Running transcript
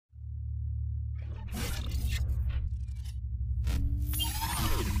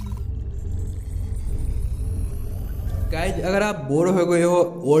Guys अगर आप bore हो गए हो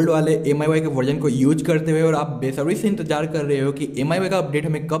ओल्ड वाले MIUI के वर्जन को यूज करते हुए और आप बेसब्री से इंतजार कर रहे हो कि MIUI का अपडेट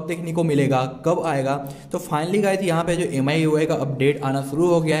हमें कब देखने को मिलेगा, कब आएगा, तो फाइनली गाइज यहाँ पे जो MIUI का अपडेट आना शुरू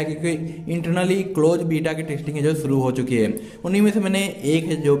हो गया है क्योंकि इंटरनली क्लोज बीटा की टेस्टिंग है जो शुरू हो चुकी है। उन्हीं में से मैंने एक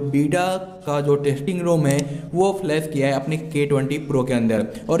है जो बीटा का जो टेस्टिंग रोम है वो फ्लैश किया है अपने K20 Pro के अंदर,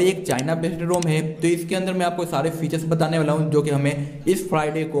 और एक चाइना बेस्ड रोम है। तो इसके अंदर मैं आपको सारे फीचर्स बताने वाला हूँ जो कि हमें इस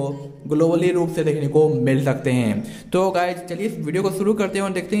फ्राइडे को ग्लोबली रूप से देखने को मिल सकते हैं। तो गाइज चलिए इस वीडियो को शुरू करते हैं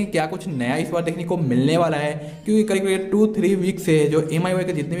और देखते हैं क्या कुछ नया इस बार देखने को मिलने वाला है, क्योंकि करीब करीब 2-3 वीक से जो MIUI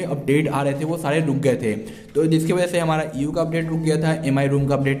के जितने भी अपडेट आ रहे थे वो सारे रुक गए थे, तो जिसकी वजह से हमारा EU का अपडेट रुक गया था, MI रूम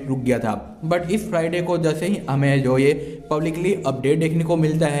का अपडेट रुक गया था। बट इस फ्राइडे को जैसे ही हमें जो ये पब्लिकली अपडेट देखने को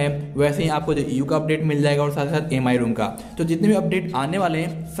मिलता है वैसे ही आपको जो EU का अपडेट मिल जाएगा और साथ साथ MI रूम का। तो जितने भी अपडेट आने वाले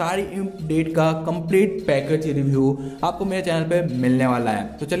हैं सारी अपडेट का कंप्लीट पैकेज रिव्यू आपको मेरे चैनल पे मिलने वाला है।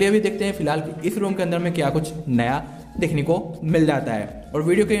 तो चलिए अभी देखते हैं फिलहाल कि इस रूम के अंदर में क्या कुछ नया देखने को मिल जाता है, और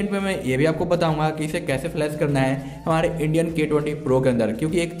वीडियो के एंड पे मैं ये भी आपको बताऊंगा कि इसे कैसे फ्लैश करना है हमारे इंडियन K20 Pro के अंदर,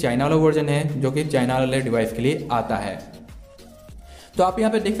 क्योंकि एक चाइना वाला वर्जन है जो कि चाइना वाले डिवाइस के लिए आता है। तो आप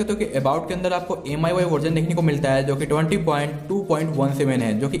यहाँ पे देख सकते हो कि अबाउट के अंदर आपको MIUI वर्जन देखने को मिलता है जो कि 20.2.17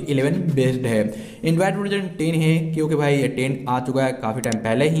 है, जो कि 11 बेस्ड है। एंड्रॉइड वर्जन 10 है क्योंकि भाई ये 10 आ चुका है काफ़ी टाइम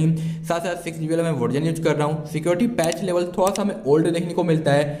पहले ही। साथ साथ 6GB वाला मैं वर्जन यूज कर रहा हूँ। सिक्योरिटी पैच लेवल थोड़ा सा हमें ओल्ड देखने को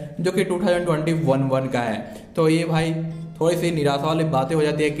मिलता है जो कि 2021 का है। तो ये भाई थोड़ी सी निराशा वाली बातें हो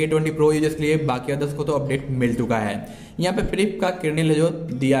जाती है K20 Pro यूजर्स के लिए, बाकी अदर्स को तो अपडेट मिल चुका है। यहाँ पे फ्लिप का कर्नेल जो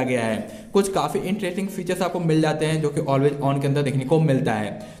दिया गया है, कुछ काफ़ी इंटरेस्टिंग फीचर्स आपको मिल जाते हैं जो कि ऑलवेज ऑन के अंदर देखने को मिलता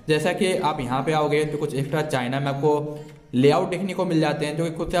है। जैसा कि आप यहाँ पे आओगे तो कुछ एक्स्ट्रा चाइना में आपको लेआउट देखने को मिल जाते हैं जो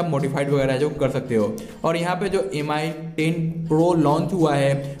कि खुद से आप मॉडिफाइड वगैरह जो कर सकते हो। और यहाँ पे जो MI 10 Pro लॉन्च हुआ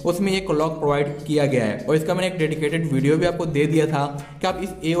है उसमें ये क्लॉक प्रोवाइड किया गया है, और इसका मैंने एक डेडिकेटेड वीडियो भी आपको दे दिया था कि आप इस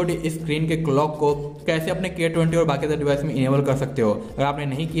AOD स्क्रीन के क्लॉक को कैसे अपने K20 और बाकी डिवाइस में इनेबल कर सकते हो। अगर आपने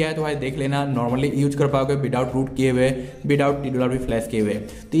नहीं किया है तो भाई देख लेना, नॉर्मली यूज कर पाओगे विदाउट रूट किए हुए, विदाउट TWR भी फ्लैश किए हुए।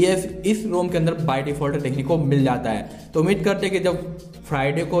 तो ये इस रोम के अंदर बाय डिफॉल्ट देखने को मिल जाता है। तो उम्मीद करते हैं कि जब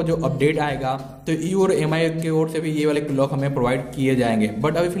फ्राइडे को जो अपडेट आएगा तो EU और MI की ओर से भी ये वाले क्लॉक हमें प्रोवाइड किए जाएंगे।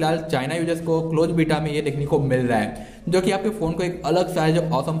 बट अभी फिलहाल चाइना यूजर्स को क्लोज बीटा में ये देखने को मिल रहा है जो कि आपके फ़ोन को एक अलग सा जो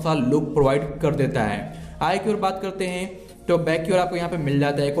ऑसम सा लुक प्रोवाइड कर देता है। आगे की ओर बात करते हैं तो बैक की ओर आपको यहाँ पे मिल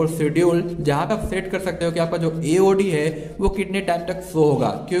जाता है एक और शेड्यूल जहाँ पे आप सेट कर सकते हो कि आपका जो AOD है वो कितने टाइम तक शो होगा,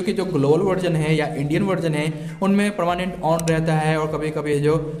 क्योंकि जो ग्लोबल वर्जन है या इंडियन वर्जन है उनमें परमानेंट ऑन रहता है और कभी कभी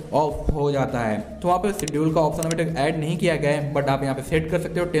जो ऑफ हो जाता है। तो वहाँ पे शेड्यूल का ऑप्शन अभी तक ऐड नहीं किया गया है, बट आप यहाँ पे सेट कर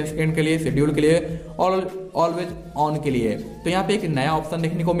सकते हो 10 सेकेंड के लिए शेड्यूल के लिए और ऑलवेज ऑन के लिए। तो यहाँ पे एक नया ऑप्शन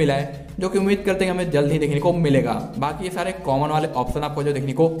देखने को मिला है जो कि उम्मीद करते हैं हमें जल्द ही देखने को मिलेगा। बाकी ये सारे कॉमन वाले ऑप्शन आपको जो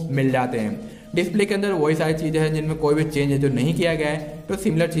देखने को मिल जाते हैं। डिस्प्ले के अंदर वही सारी चीज़ें हैं जिनमें कोई भी चेंज है जो नहीं किया गया है, तो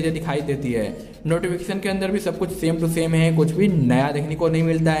सिमिलर चीज़ें दिखाई देती है। नोटिफिकेशन के अंदर भी सब कुछ सेम टू सेम है, कुछ भी नया देखने को नहीं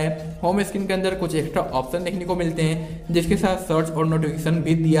मिलता है। होम स्क्रीन के अंदर कुछ एक्स्ट्रा ऑप्शन देखने को मिलते हैं जिसके साथ सर्च और नोटिफिकेशन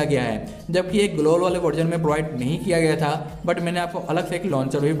भी दिया गया है, जबकि एक ग्लोबल वाले वर्जन में प्रोवाइड नहीं किया गया था। बट मैंने आपको अलग से एक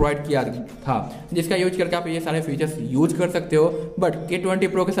लॉन्चर भी प्रोवाइड किया था जिसका यूज करके आप ये सारे फीचर्स यूज कर सकते हो। बट K20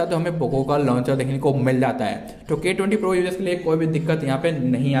 Pro के साथ तो हमें पोको का लॉन्चर देखने को मिल जाता है, तो K20 Pro यूजर्स के लिए कोई भी दिक्कत यहाँ पे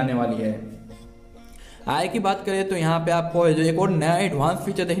नहीं आने वाली है। आगे की बात करें तो यहाँ पे आपको जो एक और नया एडवांस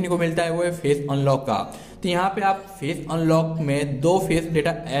फीचर देखने को मिलता है वो है फेस अनलॉक का। तो यहाँ पे आप फेस अनलॉक में 2 फेस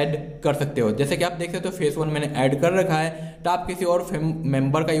डेटा ऐड कर सकते हो। जैसे कि आप देख सकते हो फेस 1 मैंने ऐड कर रखा है, तो आप किसी और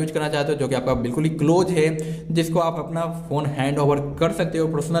मेंबर का यूज करना चाहते हो जो कि आपका बिल्कुल ही क्लोज है, जिसको आप अपना फोन हैंड ओवर कर सकते हो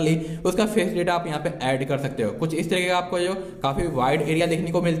पर्सनली, उसका फेस डेटा आप यहाँ पे ऐड कर सकते हो। कुछ इस तरीके का आपको जो काफी वाइड एरिया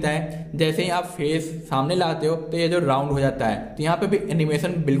देखने को मिलता है। जैसे ही आप फेस सामने लाते हो तो ये जो राउंड हो जाता है, तो यहाँ पे भी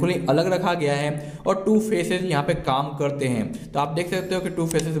एनिमेशन बिल्कुल ही अलग रखा गया है और 2 फेसेस यहाँ पे काम करते हैं। तो आप देख सकते हो कि 2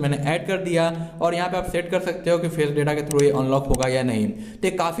 फेसेस मैंने ऐड कर दिया और यहाँ पे आप सेट कर सकते हो कि फेस डेटा के थ्रू ये अनलॉक होगा या नहीं। तो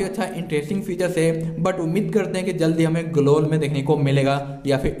ये काफी अच्छा इंटरेस्टिंग फीचर्स है, बट उम्मीद करते हैं कि जल्दी हमें ग्लोबल में देखने को मिलेगा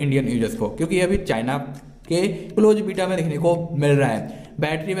या फिर इंडियन यूजर्स को, क्योंकि अभी चाइना के क्लोज बीटा में देखने को मिल रहा है।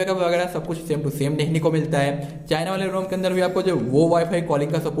 बैटरी बैकअप वगैरह सब कुछ सेम टू सेम देखने को मिलता है। चाइना वाले रोम के अंदर भी आपको जो वो वाईफाई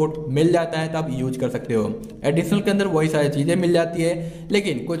कॉलिंग का सपोर्ट मिल जाता है, तो आप यूज कर सकते हो। एडिशनल के अंदर वही सारी चीजें मिल जाती है,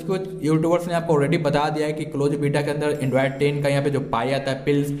 लेकिन कुछ यूट्यूबर्स ने आपको ऑलरेडी बता दिया है कि क्लोज बीटा के अंदर एंड्रॉइड 10 का यहाँ पे जो पाया जाता है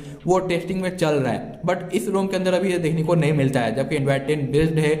पिल्स वो टेस्टिंग में चल रहा है, बट इस रोम के अंदर अभी ये देखने को नहीं मिलता है, जबकि एंड्रॉइड 10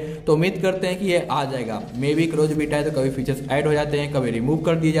 बेस्ड है। तो उम्मीद करते हैं कि ये आ जाएगा। मे बी क्लोज बीटा है तो कभी फीचर्स ऐड हो जाते हैं, कभी रिमूव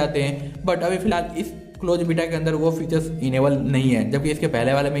कर दिए जाते हैं, बट अभी फिलहाल इस क्लोज बीटा के अंदर वो फीचर्स इनेबल नहीं है, जबकि इसके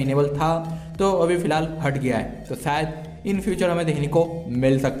पहले वाले में इनेबल था, तो अभी फिलहाल हट गया है। तो शायद इन फ्यूचर हमें देखने को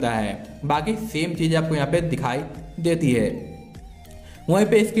मिल सकता है। बाकी सेम चीज़ आपको यहाँ पे दिखाई देती है। वहीं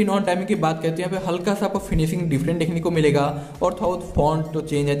पे स्क्रीन ऑन टाइमिंग की बात करते हैं, यहाँ पे हल्का सा आपको फिनिशिंग डिफरेंट देखने को मिलेगा और थोड़ा फॉन्ट तो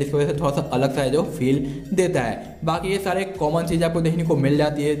चेंज है जिसकी वजह से थोड़ा सा अलग सा है जो फील देता है। बाकी ये सारे कॉमन चीज़ आपको देखने को मिल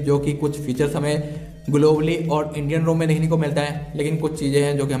जाती है, जो कि कुछ फीचर्स हमें ग्लोबली और इंडियन रोम में देखने को मिलता है, लेकिन कुछ चीज़ें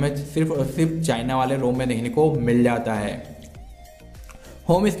हैं जो कि हमें सिर्फ और सिर्फ चाइना वाले रोम में देखने को मिल जाता है।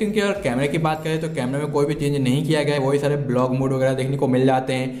 होम स्क्रीन की अगर कैमरे की बात करें तो कैमरे में कोई भी चेंज नहीं किया गया है, वही सारे ब्लॉग मोड वगैरह देखने को मिल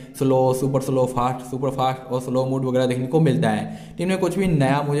जाते हैं, स्लो, सुपर फास्ट और स्लो मोड वगैरह देखने को मिलता है। इनमें कुछ भी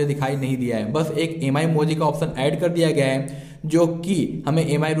नया मुझे दिखाई नहीं दिया है, बस एक एमआई मोजी का ऑप्शन ऐड कर दिया गया है जो कि हमें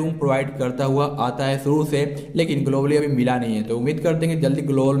एमआई रूम प्रोवाइड करता हुआ आता है शुरू से, लेकिन ग्लोबली अभी मिला नहीं है। तो उम्मीद करते हैं कि जल्दी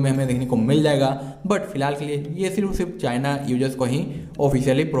ग्लोबल में हमें देखने को मिल जाएगा, बट फिलहाल के लिए ये सिर्फ चाइना यूजर्स को ही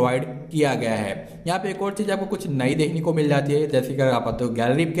ऑफिशियली प्रोवाइड किया गया है। यहाँ पे एक और चीज़ आपको कुछ नई देखने को मिल जाती है, जैसे कि अगर आप आते हो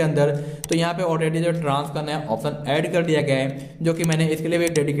गैलरी के अंदर तो यहाँ पे ऑलरेडी जो ट्रांस का नया ऑप्शन ऐड कर दिया गया है, जो कि मैंने इसके लिए भी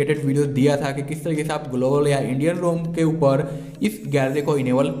एक डेडिकेटेड वीडियो दिया था कि किस तरीके से आप ग्लोबल या इंडियन रोम के ऊपर इस गैलरी को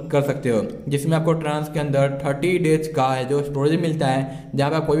इनेबल कर सकते हो, जिसमें आपको ट्रांस के अंदर 30 डेज का है जो स्टोरेज मिलता है, जहाँ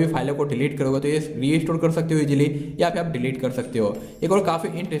पे आप कोई भी फाइलों को डिलीट करोगे तो ये रीस्टोर कर सकते हो इजीली, या फिर आप डिलीट कर सकते हो। एक और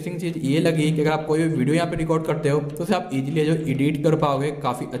काफ़ी इंटरेस्टिंग चीज़ ये लगी कि अगर आप कोई भी वीडियो यहाँ पे रिकॉर्ड करते हो तो उसे आप इजीली जो एडिट कर पाओगे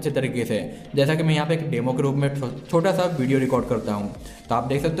काफ़ी अच्छे तरीके से। जैसा कि मैं यहाँ पे एक डेमो के रूप में छोटा सा वीडियो रिकॉर्ड करता हूँ, तो आप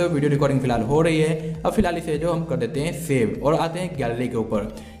देख सकते हो वीडियो रिकॉर्डिंग फिलहाल हो रही है। अब फिलहाल इसे जो हम कर देते हैं सेव और आते हैं गैलरी के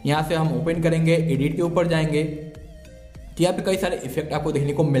ऊपर। यहाँ से हम ओपन करेंगे, एडिट के ऊपर जाएंगे, तो यहाँ पे कई सारे इफेक्ट आपको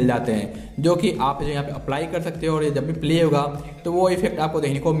देखने को मिल जाते हैं जो कि आप जो यहाँ पे अप्लाई कर सकते हो, और ये जब भी प्ले होगा तो वो इफेक्ट आपको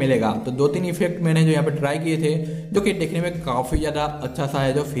देखने को मिलेगा। तो 2-3 इफेक्ट मैंने जो यहाँ पे ट्राई किए थे जो कि देखने में काफ़ी ज़्यादा अच्छा सा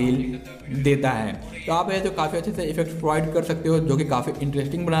है जो फील देता है। तो आप ये जो काफ़ी अच्छे से इफेक्ट प्रोवाइड कर सकते हो, जो कि काफ़ी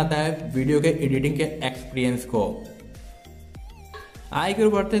इंटरेस्टिंग बनाता है वीडियो के एडिटिंग के एक्सपीरियंस को। आगे की ओर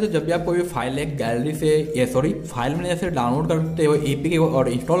बढ़ते हैं तो जब भी आप कोई भी फाइल एक गैलरी से फाइल में जैसे डाउनलोड करते हो एपीके और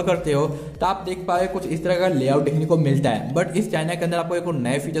इंस्टॉल करते हो तो आप देख पाओगे कुछ इस तरह का लेआउट देखने को मिलता है। बट इस चाइना के अंदर आपको एक और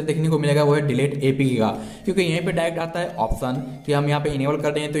नया फीचर देखने को मिलेगा, वो है डिलीट एपीके का, क्योंकि यहीं पे डायरेक्ट आता है ऑप्शन कि हम यहाँ पे इनेबल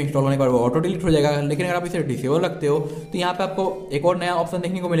कर दें तो इंस्टॉल होने के बाद वो ऑटो डिलीट हो जाएगा। लेकिन अगर आप इसे डिसेबल रखते हो तो यहाँ पे आपको एक और नया ऑप्शन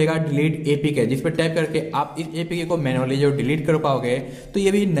देखने को मिलेगा, डिलीट एपीके, जिस पर टैप करके आप इस एपीके को मैनुअली जो डिलीट कर पाओगे। तो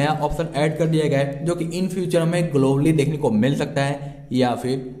ये भी नया ऑप्शन ऐड कर दिया गया है जो कि इन फ्यूचर में ग्लोबली देखने को मिल सकता है या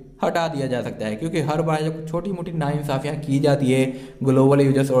फिर हटा दिया जा सकता है, क्योंकि हर बार जब छोटी मोटी नाइंसाफियाँ की जाती है ग्लोबल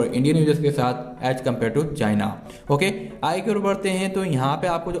यूजर्स और इंडियन यूजर्स के साथ as compare to China. Okay, आगे की ओर बढ़ते हैं तो यहाँ पे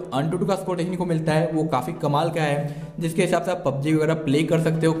आपको जो अनटू का स्कोर देखने को मिलता है वो काफ़ी कमाल का है, जिसके हिसाब से आप पबजी वगैरह प्ले कर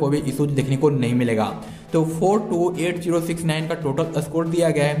सकते हो, कोई भी इशूज देखने को नहीं मिलेगा। तो 428069 का टोटल स्कोर दिया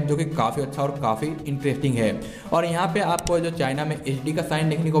गया है जो कि काफ़ी अच्छा और काफ़ी इंटरेस्टिंग है। और यहाँ पे आपको जो चाइना में HD का साइन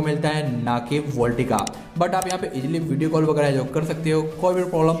देखने को मिलता है, ना कि वोल्टी का, बट आप यहाँ पे इजीली वीडियो कॉल वगैरह जो कर सकते हो, कोई भी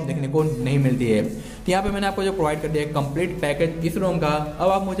प्रॉब्लम देखने को नहीं मिलती है। तो यहाँ पे मैंने आपको जो प्रोवाइड कर दिया है कंप्लीट पैकेज इस रोम का। अब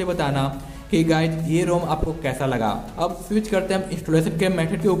आप मुझे बताना कि गाइज ये रोम आपको कैसा लगा। अब स्विच करते हैं हम इंस्टॉलेशन के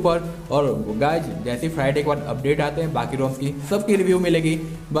मेथड के ऊपर, और गाइज जैसे फ्राइडे के बाद अपडेट आते हैं बाकी रोम्स की सबकी रिव्यू मिलेगी।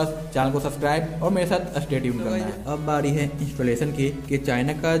 बस चैनल को सब्सक्राइब और मेरे साथ स्टे ट्यून करना है। अब बारी है इंस्टॉलेशन की कि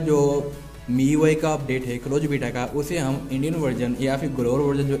चाइना का जो MIUI का अपडेट है क्लोज बीटा का, उसे हम इंडियन वर्जन या फिर ग्लोबल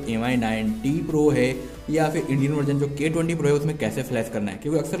वर्जन जो MI9T Pro है या फिर इंडियन वर्जन जो K20 Pro है उसमें कैसे फ्लैश करना है।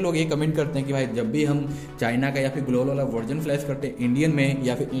 क्योंकि अक्सर लोग ये कमेंट करते हैं कि भाई जब भी हम चाइना का या फिर ग्लोबल वाला वर्जन फ्लैश करते हैं इंडियन में,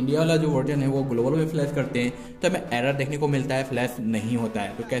 या फिर इंडिया वाला जो वर्जन है वो ग्लोबल में फ्लैश करते हैं तो हमें एरर देखने को मिलता है, फ्लैश नहीं होता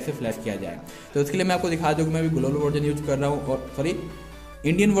है। तो कैसे फ्लैश किया जाए, तो उसके लिए मैं आपको दिखा दूँ कि मैं भी ग्लोबल वर्जन यूज कर रहा हूँ और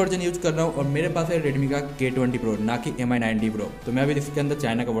इंडियन वर्जन यूज कर रहा हूँ, और मेरे पास है Redmi का K20 Pro, ना कि MI9T Pro। तो मैं अभी इसके अंदर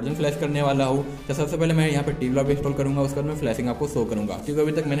चाइना का वर्जन फ्लैश करने वाला हूँ। तो सबसे पहले मैं यहाँ पे TWRP इंस्टॉल करूँगा, उसके बाद मैं फ्लैशिंग आपको शो करूँगा, क्योंकि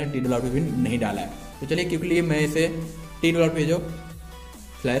अभी तक मैंने TWRP भी नहीं डाला है। तो चलिए क्विकली मैं इसे TWRP जो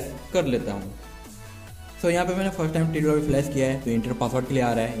फ्लैश कर लेता हूँ। तो यहाँ पे मैंने फर्स्ट टाइम TWRP फ्लैश किया है, तो इंटर पासवर्ड के लिए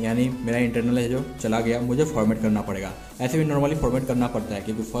आ रहा है, यानी मेरा इंटरनल है जो चला गया, मुझे फॉर्मेट करना पड़ेगा। ऐसे भी नॉर्मली फॉर्मेट करना पड़ता है,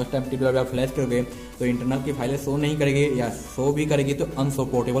 क्योंकि फर्स्ट टाइम TWRP आप फ्लैश करोगे तो इंटरनल की फाइलें शो नहीं करेगी, या शो भी करेगी तो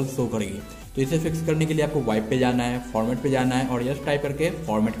अनसपोर्टेबल शो करेगी। तो इसे फिक्स करने के लिए आपको वाइप पे जाना है, फॉर्मेट पे जाना है और यस टाइप करके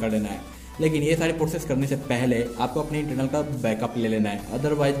फॉर्मेट कर देना है। लेकिन ये सारे प्रोसेस करने से पहले आपको अपने इंटरनल का बैकअप ले लेना है,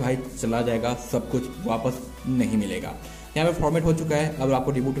 अदरवाइज भाई चला जाएगा, सब कुछ वापस नहीं मिलेगा। यहाँ पे फॉर्मेट हो चुका है। अब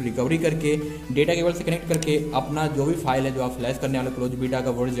आपको रिबूट रिकवरी करके डेटा केबल से कनेक्ट करके अपना जो भी फाइल है जो आप फ्लैश करने वाले क्लोज बीटा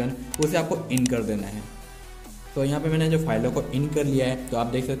का वर्जन, उसे आपको इन कर देना है। तो यहाँ पे मैंने जो फाइलों को इन कर लिया है, तो आप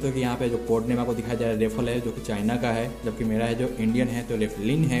देख सकते हो कि यहाँ पे जो कोड नेम आपको दिखाया जा रहा है रेफल है, जो कि चाइना का है, जबकि मेरा है जो इंडियन है तो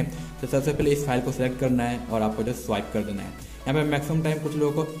रेफलिन है। तो सबसे पहले इस फाइल को सिलेक्ट करना है और आपको जो स्वाइप कर देना है। यहाँ पे मैक्सिमम टाइम कुछ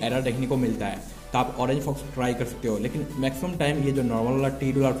लोगों को एरर देखने को मिलता है, तो आप ऑरेंज फॉक्स ट्राई कर सकते हो, लेकिन मैक्सिमम टाइम ये जो नॉर्मल वाला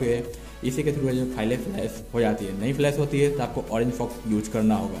TWRP है इसी के थ्रू जो फाइलें फ्लैश हो जाती है। नहीं फ्लैश होती है तो आपको ऑरेंज फॉक्स यूज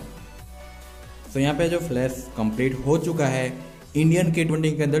करना होगा। तो यहाँ पे जो फ्लैश कंप्लीट हो चुका है इंडियन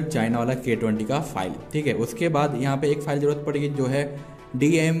K20 के अंदर चाइना वाला K20 का फाइल, ठीक है। उसके बाद यहाँ पे एक फाइल जरूरत पड़ेगी जो है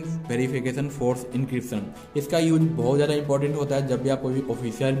DM वेरिफिकेशन फोर्स इंक्रिप्शन। इसका यूज बहुत ज़्यादा इंपॉर्टेंट होता है जब भी आप कोई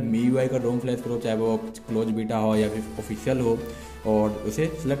ऑफिशियल MIUI का रोम फ्लैश करो, चाहे वो क्लोज बीटा हो या फिर ऑफिशियल हो, और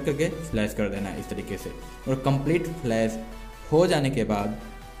उसे सिलेक्ट करके फ्लैश कर देना है इस तरीके से। और कंप्लीट फ्लैश हो जाने के बाद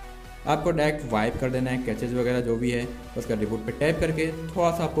आपको डायरेक्ट वाइप कर देना है कैचेज वगैरह जो भी है, उसका रिबूट पे टैप करके थोड़ा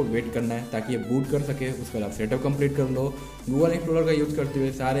सा आपको वेट करना है ताकि ये बूट कर सके। उसके बाद आप सेटअप कंप्लीट कर लो। गूगल इंस्टॉलर का यूज़ करते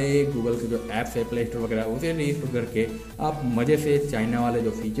हुए सारे गूगल के जो ऐप्स है प्ले स्टोर वगैरह उसे रीइंस्टॉल करके आप मज़े से चाइना वाले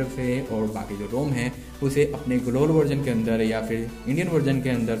जो फीचर्स है और बाकी जो रोम है उसे अपने ग्लोबल वर्जन के अंदर या फिर इंडियन वर्जन के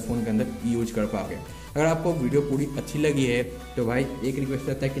अंदर फ़ोन के अंदर यूज कर पाओगे। अगर आपको वीडियो पूरी अच्छी लगी है तो भाई एक रिक्वेस्ट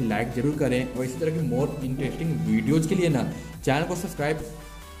रहता है कि लाइक ज़रूर करें, और इसी तरह की मोर इंटरेस्टिंग वीडियोज़ के लिए ना चैनल को सब्सक्राइब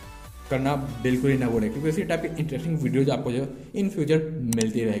करना बिल्कुल ही ना भूलें, क्योंकि इसी टाइप की इंटरेस्टिंग वीडियोज आपको जो इन फ्यूचर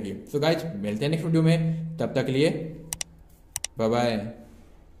मिलती रहेगी। सो गाइज मिलते हैं नेक्स्ट वीडियो में, तब तक के लिए बाय बाय।